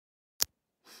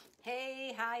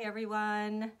Hey, hi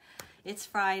everyone. It's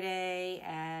Friday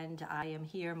and I am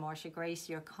here, Marcia Grace,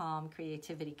 your calm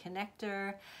creativity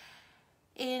connector,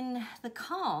 in the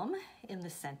calm in the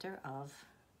center of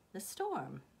the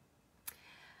storm.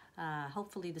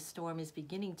 Hopefully, the storm is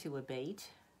beginning to abate.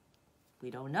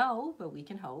 We don't know, but we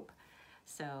can hope.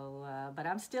 But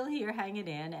I'm still here hanging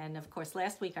in. And of course,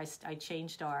 last week I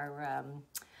changed our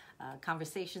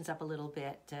conversations up a little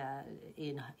bit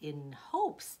in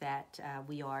hopes that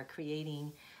we are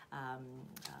creating um,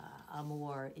 a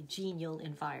more genial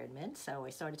environment. So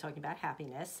I started talking about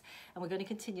happiness, and we're going to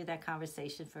continue that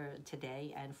conversation for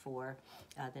today and for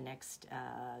the next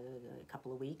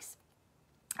couple of weeks.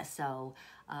 So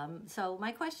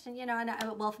my question,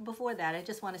 well, before that, I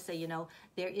just want to say,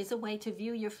 there is a way to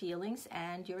view your feelings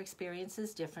and your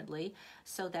experiences differently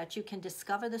so that you can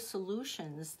discover the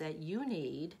solutions that you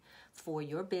need for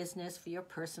your business, for your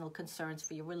personal concerns,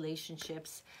 for your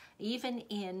relationships, even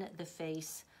in the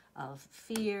face of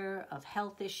fear, of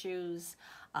health issues,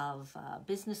 of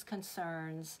business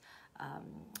concerns,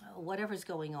 whatever's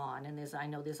going on. And I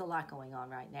know there's a lot going on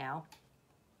right now,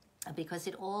 because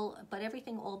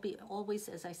everything always,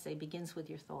 as I say, begins with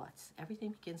your thoughts. Everything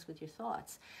begins with your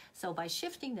thoughts. So by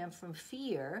shifting them from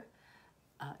fear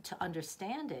to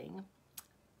understanding,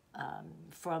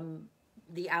 from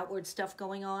the outward stuff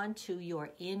going on to your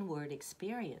inward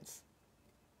experience,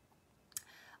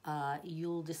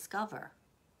 you'll discover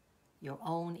your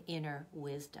own inner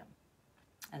wisdom.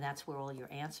 And that's where all your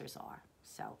answers are.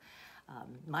 So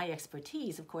my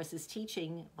expertise, of course, is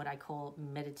teaching what I call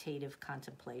meditative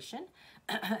contemplation.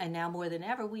 And now more than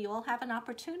ever, we all have an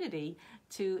opportunity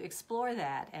to explore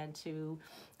that and to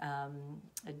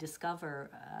discover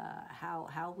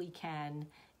how we can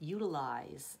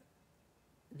utilize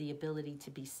the ability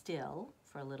to be still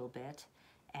for a little bit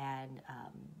and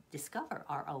discover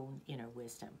our own inner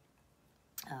wisdom.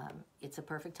 It's a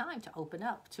perfect time to open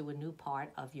up to a new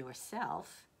part of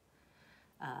yourself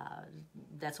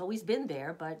that's always been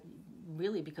there, but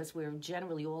really because we're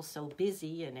generally all so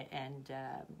busy and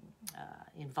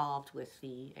involved with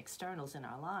the externals in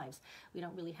our lives, we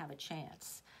don't really have a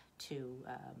chance to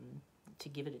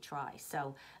give it a try.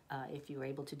 So if you're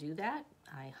able to do that,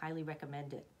 I highly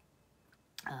recommend it.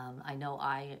 I know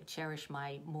I cherish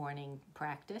my morning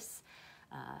practice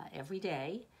every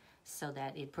day so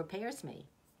that it prepares me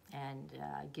and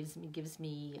gives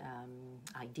me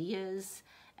ideas,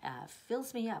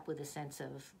 fills me up with a sense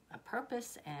of a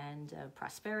purpose and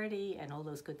prosperity and all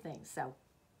those good things. So,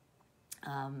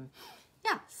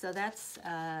 so that's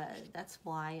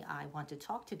why I want to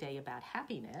talk today about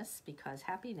happiness, because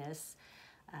happiness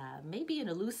may be an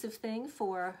elusive thing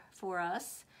for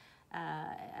us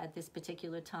at this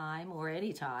particular time or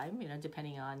any time,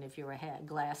 depending on if you're a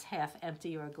glass half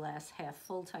empty or a glass half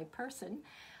full type person.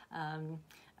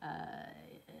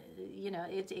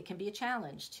 It can be a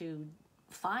challenge to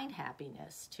find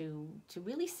happiness, to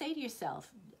really say to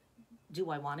yourself, do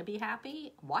I want to be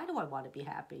happy? Why do I want to be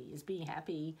happy? Is being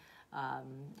happy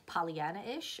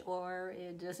Pollyanna-ish, or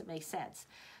does it make sense?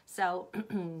 So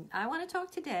I want to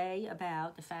talk today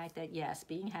about the fact that, yes,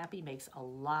 being happy makes a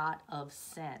lot of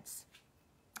sense.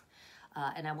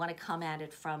 And I want to come at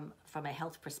it from a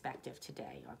health perspective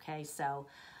today, okay? So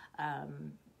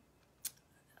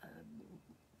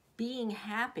being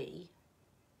happy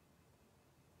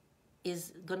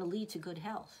is going to lead to good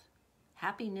health.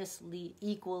 Happiness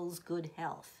equals good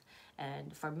health,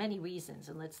 and for many reasons.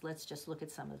 And let's just look at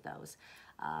some of those.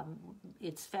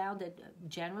 It's found that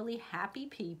generally happy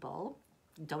people,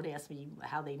 don't ask me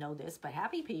how they know this, but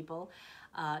happy people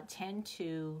tend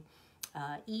to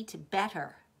eat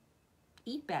better,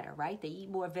 right? They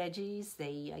eat more veggies.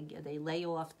 They lay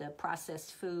off the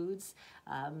processed foods.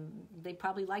 They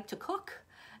probably like to cook.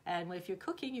 And if you're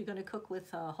cooking, you're going to cook with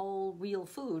whole real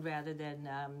food rather than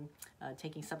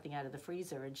taking something out of the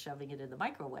freezer and shoving it in the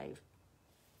microwave.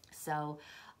 So,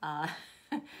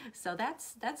 so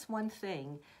that's one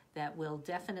thing that will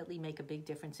definitely make a big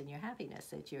difference in your happiness.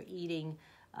 That you're eating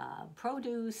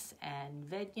produce and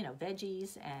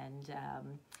veggies and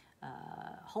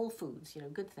whole foods,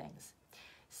 good things.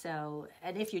 So,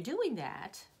 and if you're doing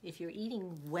that, if you're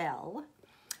eating well,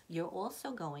 you're also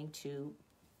going to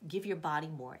give your body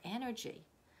more energy,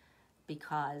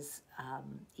 because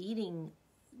eating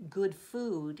good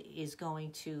food is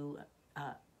going to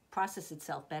process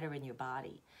itself better in your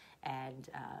body. And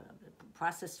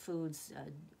processed foods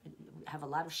have a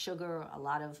lot of sugar, a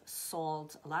lot of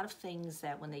salt, a lot of things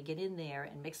that when they get in there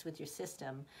and mix with your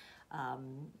system,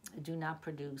 do not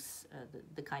produce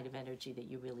the kind of energy that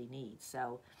you really need.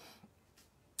 So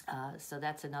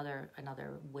that's another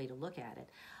way to look at it.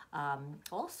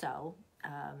 Also,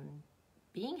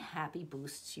 being happy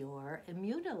boosts your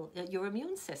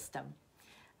immune system.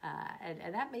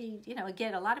 And that may,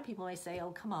 again, a lot of people may say,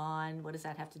 oh, come on, what does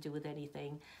that have to do with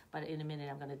anything? But in a minute,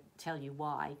 I'm going to tell you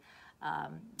why.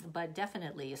 But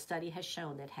definitely, a study has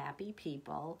shown that happy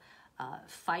people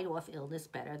fight off illness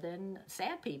better than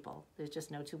sad people. There's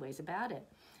just no two ways about it.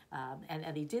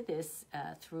 And they did this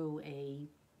through an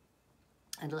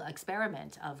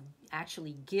experiment of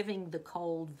actually giving the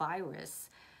cold virus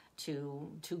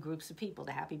to two groups of people,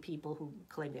 the happy people who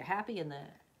claim they're happy and the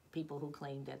people who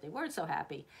claimed that they weren't so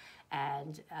happy.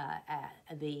 And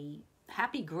the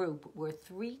happy group were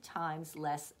 3 times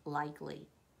less likely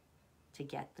to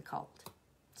get the cold.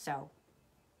 So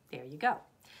there you go.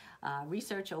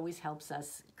 Research always helps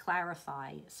us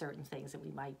clarify certain things that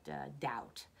we might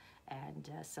doubt.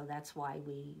 And so that's why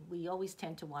we always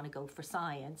tend to want to go for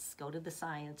science, go to the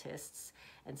scientists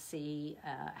and see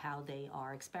how they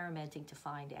are experimenting to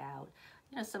find out,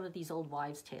 some of these old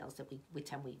wives' tales that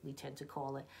we tend to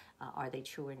call it, are they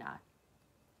true or not?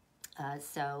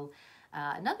 So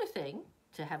another thing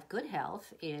to have good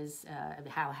health is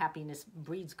how happiness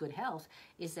breeds good health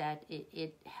is that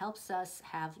it helps us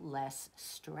have less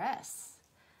stress.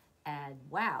 And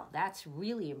wow, that's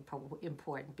really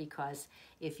important, because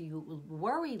if you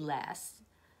worry less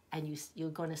and you're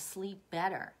going to sleep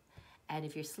better, and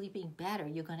if you're sleeping better,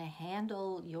 you're going to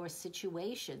handle your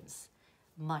situations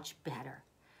much better.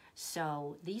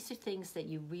 So these are things that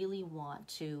you really want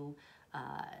to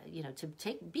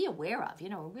be aware of,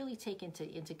 really take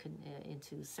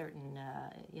into certain,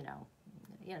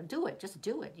 do it, just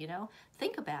do it,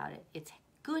 think about it. It's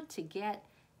good to get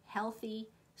healthy,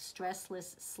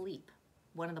 stressless sleep.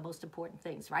 One of the most important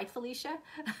things, right, Felicia?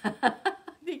 I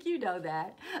think you know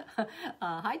that.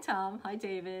 Hi, Tom. Hi,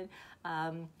 David.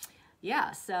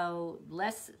 So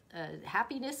less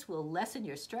happiness will lessen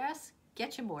your stress,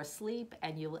 get you more sleep,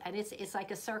 and it's like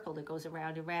a circle that goes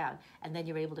around and around, and then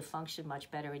you're able to function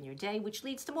much better in your day, which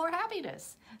leads to more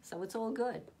happiness. So it's all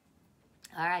good.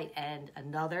 All right, and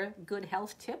another good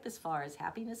health tip as far as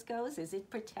happiness goes is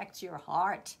it protects your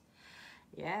heart.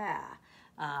 Yeah.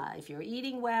 If you're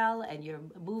eating well and you're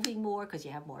moving more because you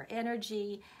have more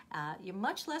energy, you're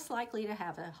much less likely to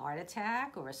have a heart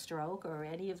attack or a stroke or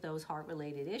any of those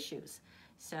heart-related issues.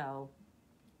 So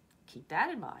keep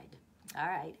that in mind. All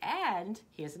right, and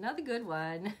here's another good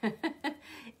one.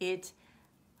 It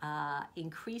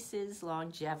increases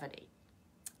longevity.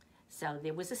 So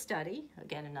there was a study,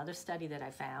 again, another study that I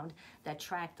found, that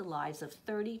tracked the lives of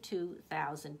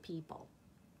 32,000 people.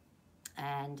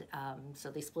 And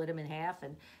so they split them in half,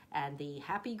 and the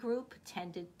happy group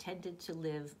tended to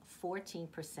live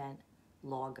 14%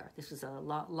 longer. This was a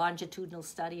longitudinal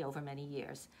study over many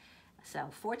years. So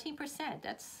 14%,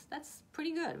 that's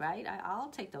pretty good, right? I'll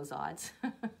take those odds.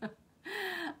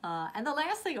 And the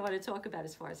last thing I want to talk about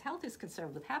as far as health is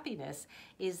concerned with happiness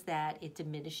is that it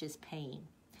diminishes pain.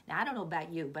 Now, I don't know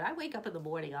about you, but I wake up in the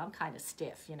morning, I'm kind of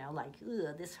stiff, like,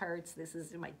 ugh, this hurts,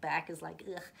 my back is like,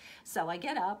 ugh. So I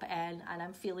get up and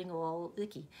I'm feeling all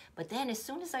icky. But then as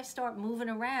soon as I start moving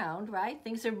around, right,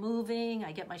 things are moving,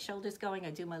 I get my shoulders going, I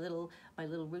do my little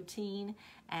routine,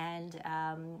 and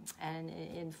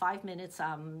in 5 minutes,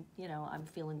 I'm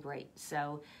feeling great.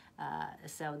 So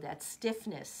that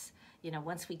stiffness,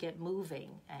 once we get moving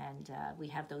and we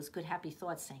have those good, happy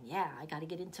thoughts saying, yeah, I got to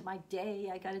get into my day,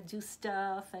 I got to do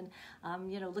stuff, and I'm,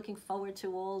 looking forward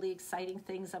to all the exciting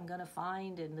things I'm going to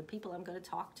find and the people I'm going to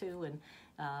talk to and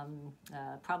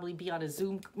probably be on a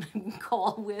Zoom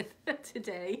call with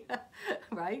today,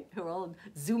 right? We're all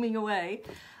zooming away.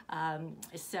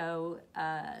 So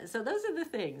those are the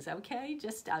things, okay?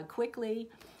 Just quickly,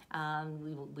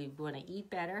 we want to eat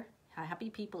better. Happy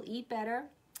people eat better.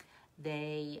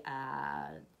 They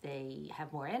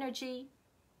have more energy,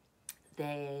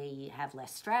 they have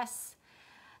less stress,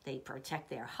 they protect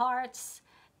their hearts,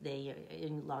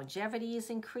 longevity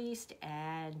is increased,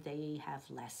 and they have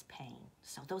less pain.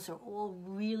 So those are all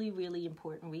really, really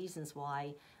important reasons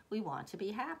why we want to be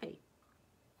happy.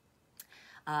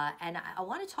 And I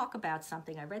want to talk about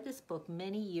something. I read this book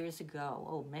many years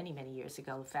ago. Many years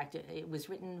ago. In fact, it was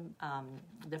written,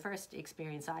 the first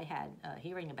experience I had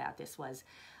hearing about this was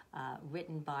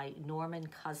written by Norman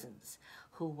Cousins,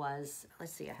 who was,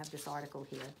 let's see, I have this article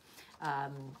here.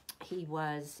 He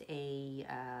was a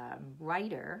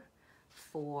writer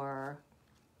for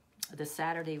the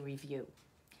Saturday Review,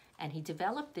 and he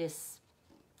developed this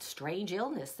strange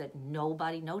illness that no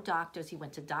doctors, he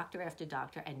went to doctor after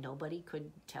doctor, and nobody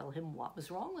could tell him what was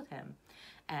wrong with him.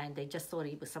 And they just thought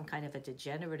he was some kind of a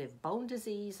degenerative bone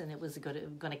disease, and it was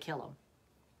going to kill him.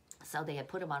 So they had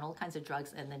put him on all kinds of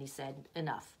drugs, and then he said,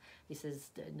 enough. He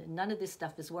says, none of this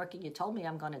stuff is working. You told me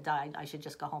I'm going to die. I should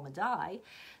just go home and die.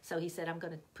 So he said, I'm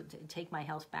going to take my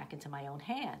health back into my own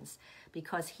hands,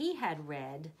 because he had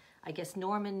read, I guess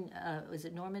Norman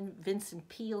Vincent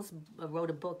Peale wrote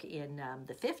a book in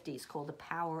the 50s called The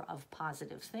Power of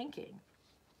Positive Thinking.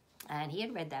 And he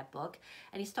had read that book,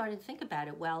 and he started to think about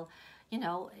it. Well,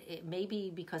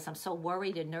 maybe because I'm so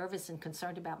worried and nervous and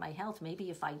concerned about my health, maybe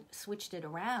if I switched it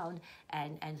around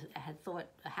and had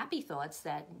happy thoughts,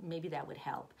 that maybe that would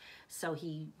help. So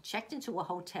he checked into a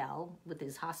hotel with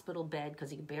his hospital bed, because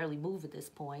he could barely move at this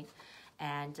point.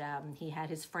 And he had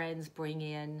his friends bring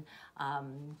in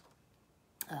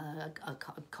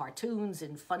cartoons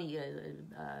and funny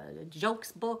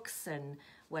jokes books, and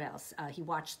what else? He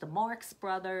watched the Marx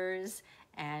Brothers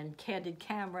and Candid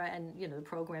Camera and the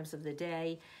programs of the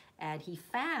day, and he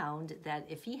found that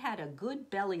if he had a good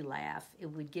belly laugh, it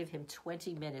would give him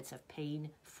 20 minutes of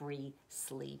pain-free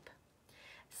sleep.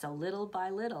 So little by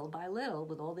little,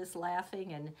 with all this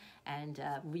laughing and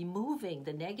removing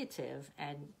the negative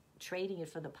and trading it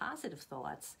for the positive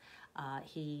thoughts,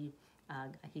 he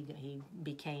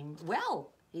became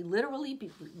well. He literally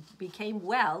became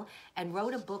well, and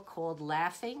wrote a book called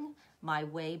Laughing My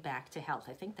Way Back to Health.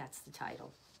 I think that's the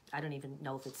title. I don't even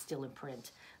know if it's still in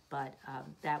print, but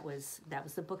that was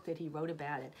the book that he wrote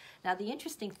about it. Now, the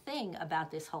interesting thing about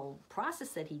this whole process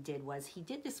that he did was he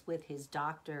did this with his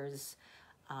doctors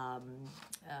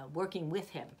working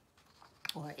with him,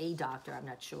 or a doctor, I'm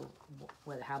not sure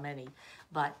how many,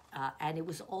 but and it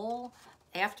was all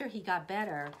after he got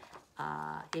better.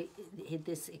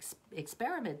 This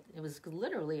experiment, it was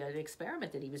literally an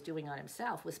experiment that he was doing on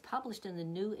himself, was published in the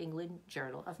New England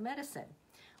Journal of Medicine,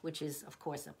 which is, of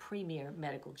course, a premier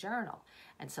medical journal.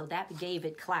 And so that gave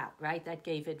it clout, right? That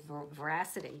gave it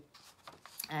veracity.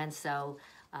 And so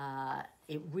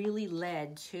it really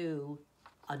led to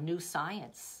a new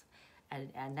science.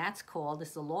 And that's called,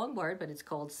 this is a long word, but it's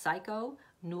called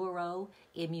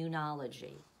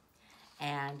psychoneuroimmunology.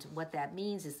 And what that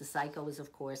means is the psycho is,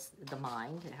 of course, the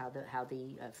mind, how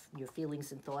your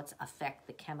feelings and thoughts affect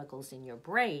the chemicals in your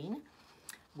brain,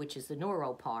 which is the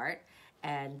neuro part,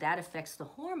 and that affects the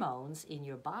hormones in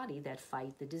your body that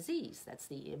fight the disease. That's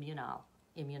the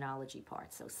immunology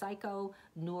part. So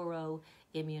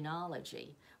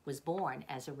psychoneuroimmunology was born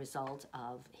as a result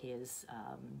of his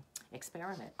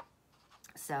experiment.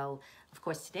 So, of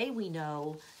course, today we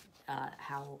know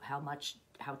how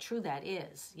true that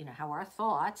is. How our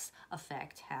thoughts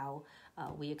affect how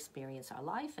we experience our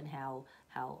life, and how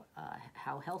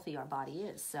healthy our body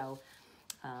is. So,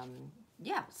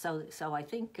 So I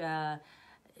think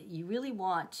you really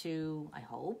want to, I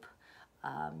hope,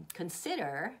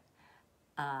 consider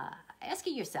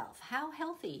asking yourself, how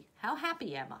happy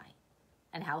am I?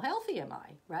 And how healthy am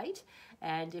I, right?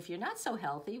 And if you're not so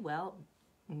healthy, well,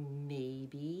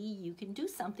 maybe you can do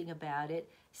something about it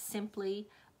simply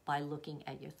by looking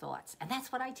at your thoughts. And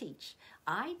that's what I teach.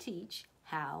 I teach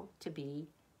how to be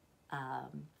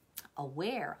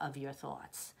aware of your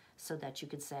thoughts, so that you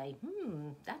could say,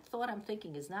 that thought I'm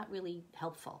thinking is not really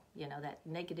helpful. That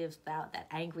negative thought, that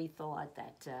angry thought,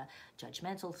 that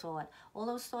judgmental thought, all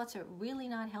those thoughts are really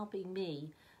not helping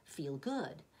me feel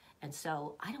good. And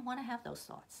so I don't want to have those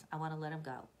thoughts. I want to let them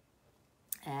go.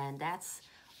 And that's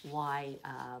why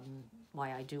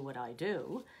I do what I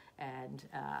do. And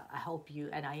I hope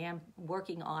and I am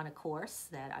working on a course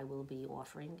that I will be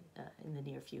offering in the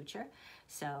near future.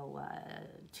 So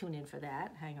tune in for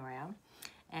that, hang around.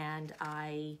 And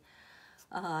I,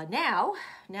 now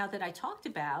that I talked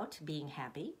about being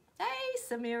happy, hey,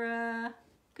 Samira,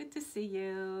 good to see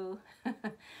you.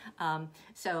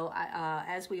 So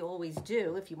as we always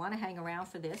do, if you want to hang around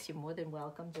for this, you're more than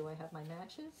welcome. Do I have my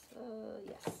matches?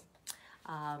 Yes.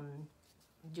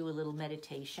 Do a little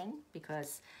meditation,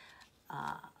 because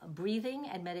breathing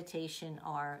and meditation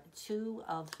are two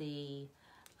of the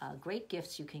great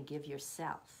gifts you can give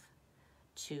yourself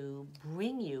to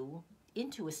bring you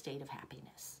into a state of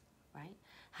happiness, right?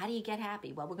 How do you get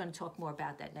happy? Well, we're going to talk more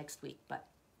about that next week, but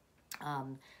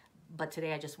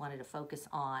today I just wanted to focus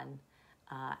on,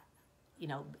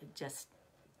 just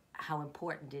how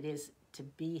important it is to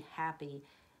be happy,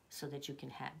 so that you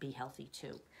can be healthy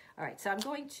too. All right, so I'm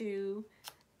going to,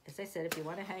 as I said, if you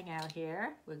want to hang out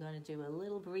here, we're going to do a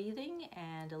little breathing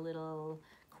and a little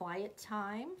quiet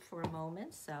time for a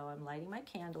moment. So I'm lighting my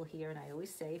candle here, and I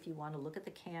always say, if you want to look at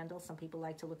the candle, some people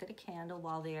like to look at a candle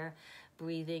while they're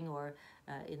breathing, or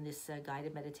in this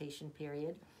guided meditation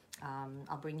period.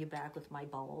 I'll bring you back with my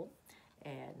bowl,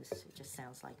 and it just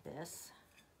sounds like this.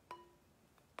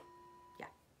 Yeah,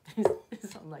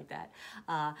 something like that.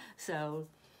 So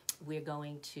we're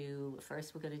going to,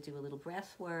 first we're going to do a little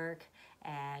breath work.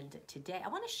 And today I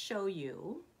want to show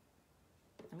you,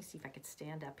 let me see if I can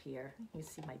stand up here. You can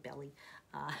see my belly.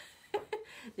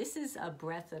 This is a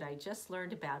breath that I just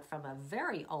learned about from a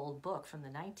very old book from the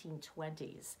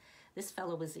 1920s. This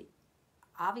fellow was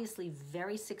obviously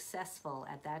very successful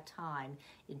at that time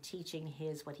in teaching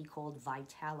his, what he called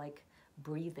vitalic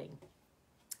breathing.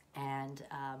 And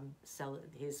so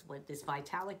this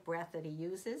vitalic breath that he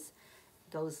uses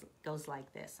goes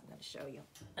like this. I'm going to show you.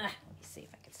 Let me see if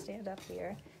I can stand up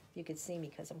here. If you could see me,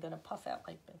 because I'm going to puff out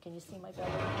my, can you see my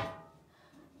belly?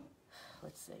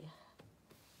 Let's see.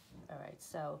 All right,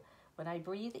 so when I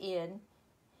breathe in,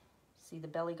 see the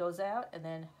belly goes out and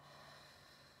then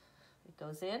it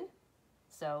goes in.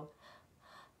 So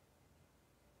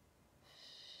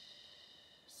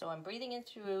I'm breathing in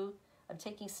through, I'm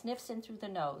taking sniffs in through the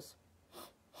nose,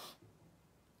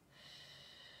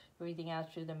 breathing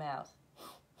out through the mouth.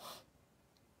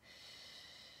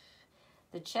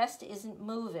 The chest isn't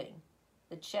moving.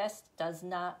 The chest does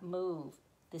not move.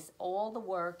 All the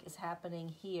work is happening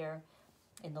here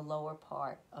in the lower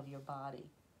part of your body,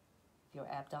 your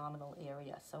abdominal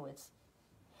area. So it's,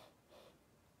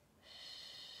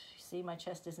 see, my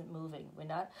chest isn't moving. We're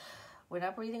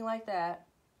not breathing like that.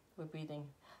 We're breathing.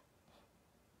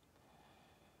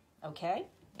 Okay?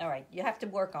 All right. You have to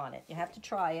work on it. You have to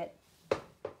try it.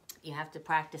 You have to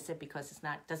practice it, because it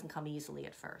doesn't come easily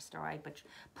at first. All right? But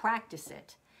practice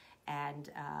it,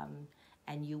 and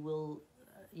you'll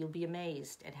be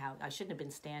amazed at how, I shouldn't have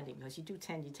been standing, because you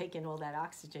take in all that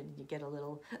oxygen, and you get a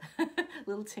little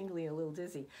little tingly, a little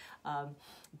dizzy.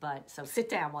 But so sit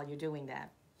down while you're doing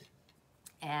that.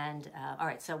 And all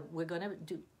right, so we're going to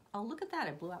do, oh, look at that,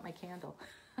 I blew out my candle.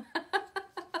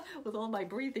 With all my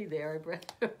breathing there,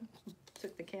 I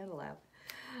took the candle out.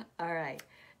 All right,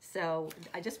 so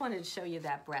I just wanted to show you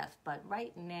that breath, but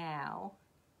right now,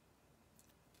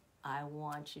 I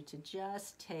want you to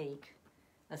just take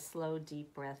a slow,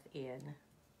 deep breath in.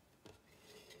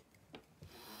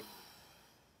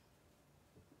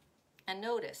 And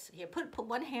notice, here, put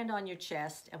one hand on your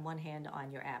chest and one hand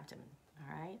on your abdomen,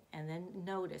 all right? And then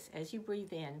notice, as you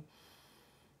breathe in,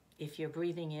 if you're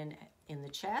breathing in the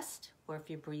chest or if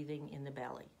you're breathing in the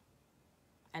belly.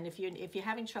 And if you're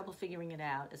having trouble figuring it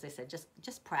out, as I said,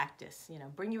 just practice,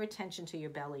 bring your attention to your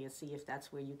belly and see if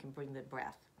that's where you can bring the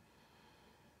breath.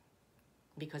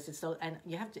 Because it's so, and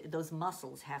you have to, those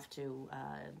muscles have to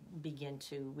begin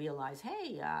to realize,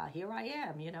 hey, here I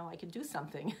am, I can do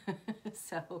something.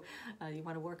 So you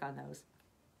want to work on those.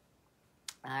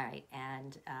 All right,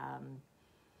 and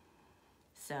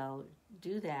so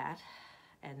do that,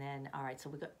 and then, all right, so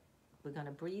we're going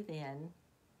to breathe in.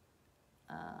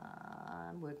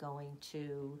 We're going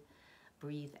to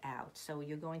breathe out. So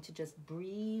you're going to just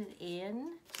breathe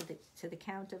in to the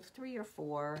count of 3 or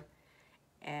 4.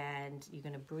 And you're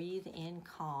going to breathe in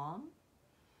calm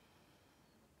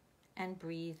and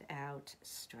breathe out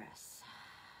stress.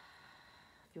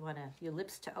 If you want your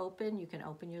lips to open, you can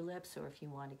open your lips, or if you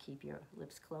want to keep your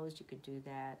lips closed, you could do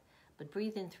that. But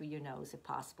breathe in through your nose if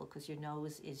possible, because your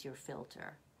nose is your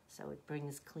filter. So it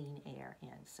brings clean air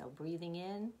in. So breathe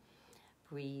in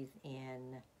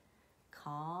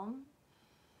calm,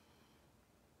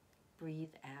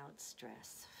 breathe out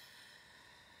stress.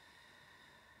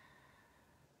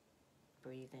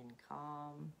 Breathe in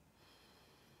calm,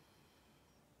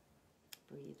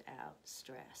 breathe out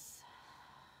stress.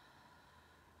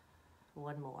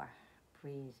 One more.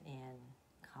 Breathe in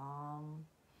calm,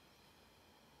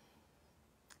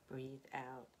 breathe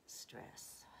out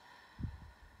stress.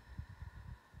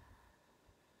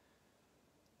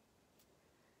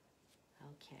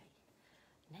 Okay,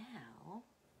 now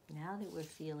that we're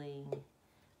feeling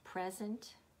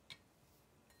present,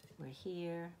 we're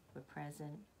here, we're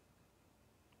present,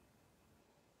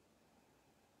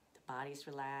 body's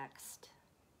relaxed.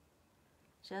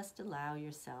 Just allow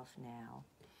yourself now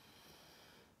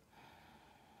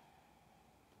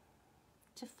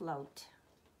to float.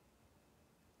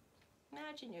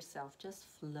 Imagine yourself just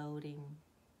floating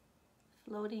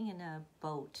in a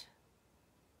boat,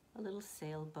 a little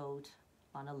sailboat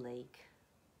on a lake.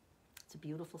 It's a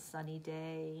beautiful sunny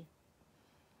day,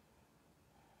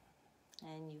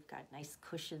 and you've got nice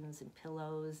cushions and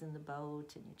pillows in the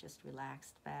boat, and you're just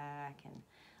relaxed back and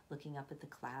looking up at the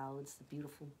clouds, the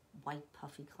beautiful white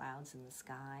puffy clouds in the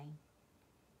sky.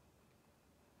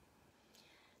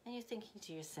 And you're thinking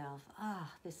to yourself,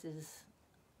 this is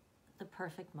the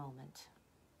perfect moment.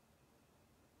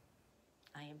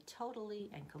 I am totally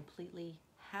and completely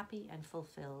happy and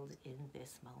fulfilled in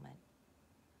this moment.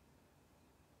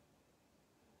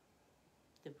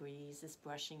 The breeze is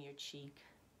brushing your cheek.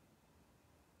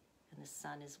 and the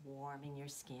sun is warming your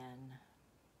skin.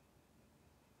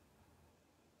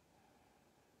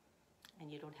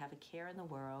 And you don't have a care in the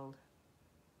world.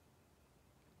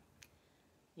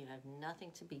 You have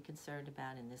nothing to be concerned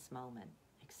about in this moment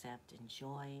except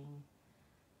enjoying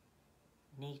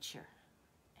nature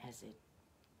as it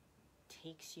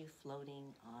takes you floating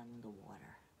on the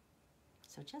water.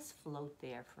 So just float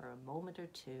there for a moment or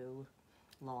two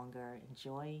longer,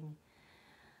 enjoying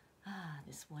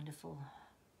this wonderful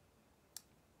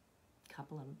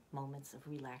couple of moments of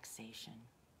relaxation.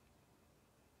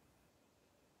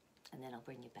 And then I'll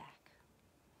bring you back.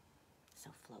 So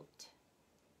float.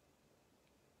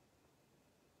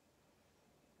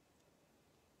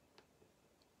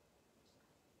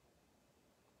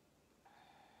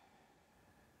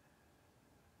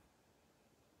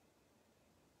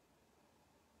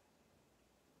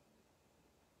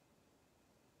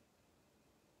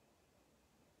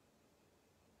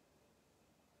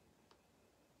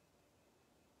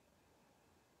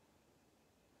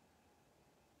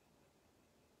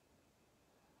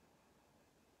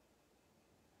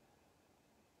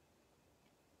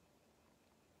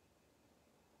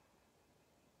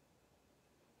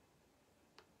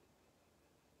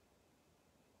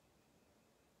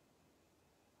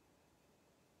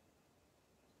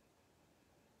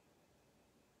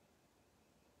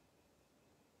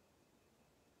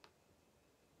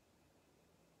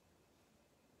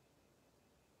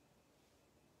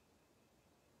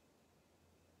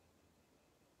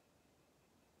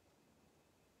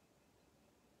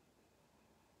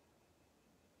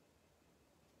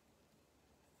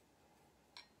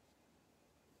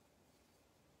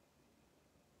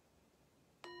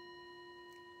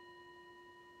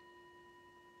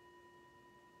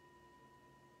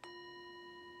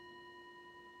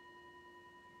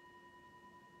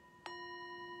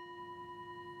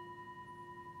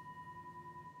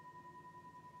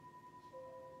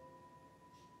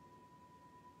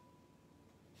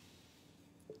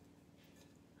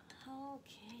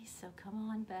 Okay, so come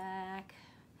on back.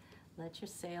 Let your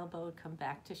sailboat come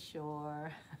back to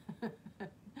shore.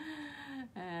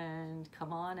 And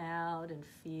come on out and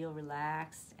feel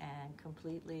relaxed and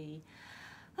completely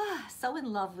so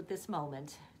in love with this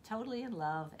moment. Totally in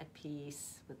love, at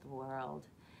peace with the world.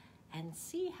 And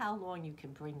see how long you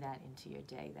can bring that into your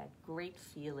day, that great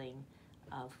feeling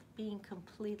of being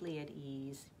completely at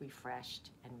ease,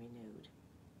 refreshed, and renewed.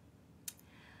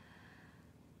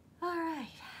 All right.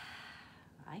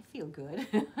 I feel good.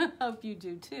 Hope you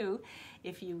do too.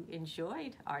 If you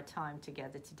enjoyed our time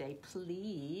together today,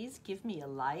 please give me a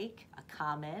like, a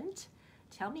comment.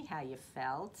 Tell me how you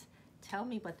felt. Tell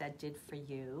me what that did for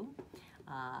you.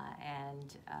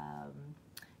 And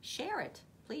share it.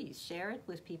 Please share it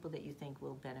with people that you think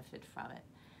will benefit from it.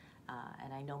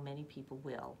 And I know many people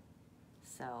will.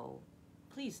 So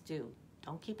please do.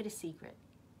 Don't keep it a secret.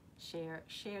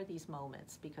 Share these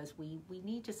moments, because we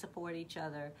need to support each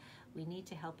other. We need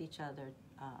to help each other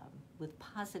with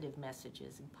positive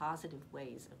messages and positive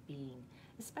ways of being,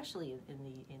 especially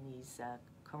in these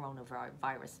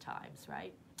coronavirus times,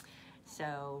 right?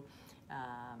 So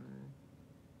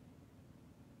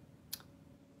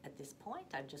at this point,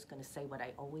 I'm just going to say what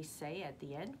I always say at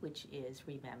the end, which is,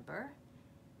 remember,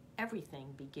 everything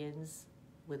begins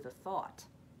with a thought.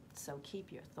 So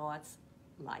keep your thoughts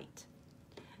light.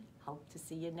 Hope to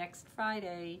see you next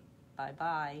Friday.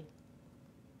 Bye-bye.